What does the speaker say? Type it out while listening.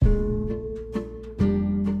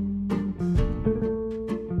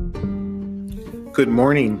Good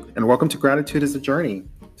morning, and welcome to Gratitude is a Journey.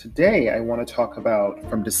 Today, I want to talk about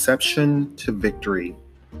from deception to victory.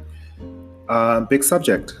 Big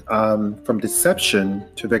subject, from deception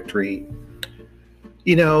to victory.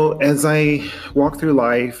 As I walk through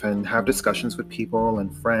life and have discussions with people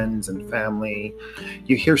and friends and family,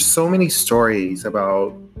 you hear so many stories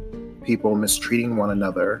about people mistreating one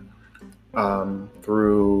another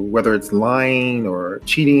through whether it's lying or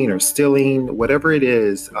cheating or stealing, whatever it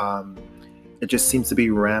is. It just seems to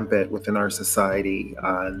be rampant within our society.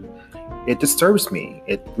 It disturbs me.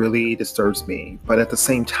 It really disturbs me. But at the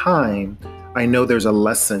same time, I know there's a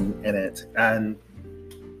lesson in it. And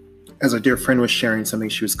as a dear friend was sharing something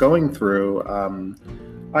she was going through,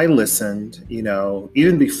 I listened,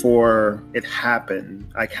 even before it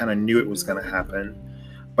happened. I kind of knew it was going to happen.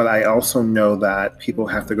 But I also know that people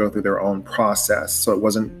have to go through their own process. So it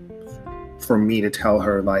wasn't for me to tell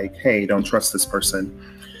her like, hey, don't trust this person.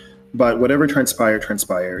 But whatever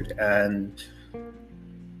transpired. And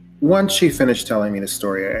once she finished telling me the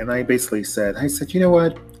story, and I said, you know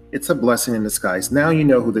what? It's a blessing in disguise. Now you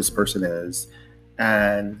know who this person is.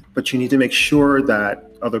 But you need to make sure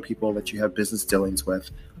that other people that you have business dealings with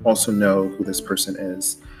also know who this person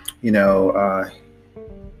is. He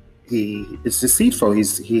is deceitful.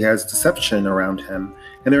 He has deception around him.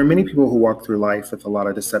 And there are many people who walk through life with a lot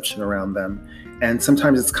of deception around them. And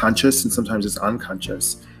sometimes it's conscious and sometimes it's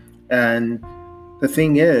unconscious. And the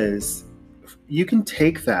thing is, you can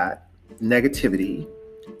take that negativity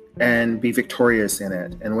and be victorious in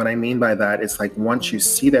it. And what I mean by that is like once you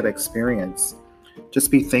see that experience, just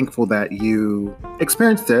be thankful that you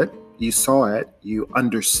experienced it, you saw it, you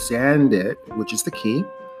understand it, which is the key,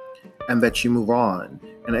 and that you move on.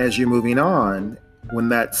 And as you're moving on, when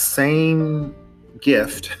that same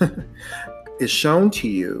gift is shown to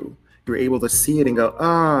you, you're able to see it and go,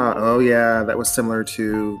 oh yeah, that was similar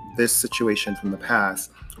to this situation from the past.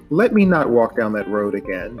 Let me not walk down that road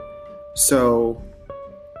again. So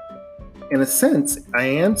in a sense, I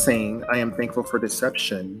am saying I am thankful for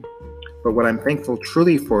deception, but what I'm thankful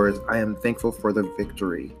truly for is I am thankful for the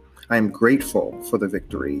victory. I am grateful for the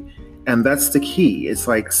victory. And that's the key. It's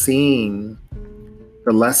like seeing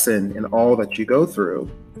the lesson in all that you go through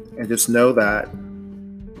and just know that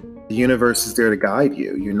the universe is there to guide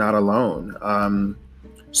you. You're not alone.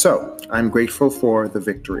 So I'm grateful for the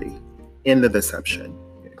victory in the deception.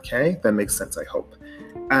 Okay, that makes sense, I hope.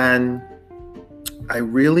 And I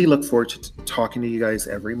really look forward to talking to you guys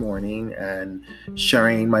every morning and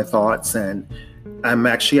sharing my thoughts. And I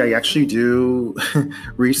actually do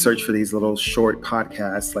research for these little short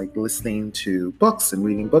podcasts, like listening to books and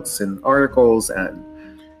reading books and articles and,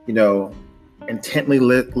 intently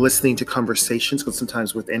listening to conversations, because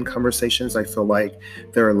sometimes within conversations, I feel like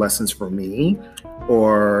there are lessons for me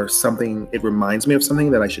or something, it reminds me of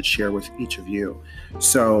something that I should share with each of you.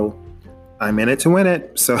 So I'm in it to win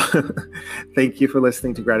it. So thank you for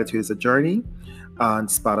listening to Gratitude is a Journey on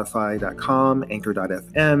Spotify.com,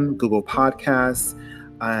 Anchor.fm, Google Podcasts,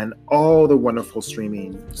 and all the wonderful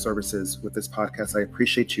streaming services with this podcast. I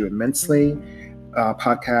appreciate you immensely.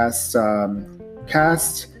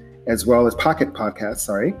 Cast, as well as Pocket Podcasts,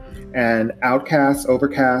 and Outcast,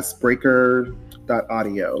 Overcast,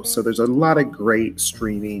 Breaker.audio. So there's a lot of great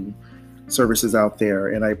streaming services out there,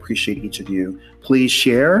 and I appreciate each of you. Please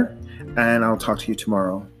share, and I'll talk to you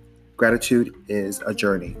tomorrow. Gratitude is a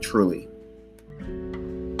journey, truly.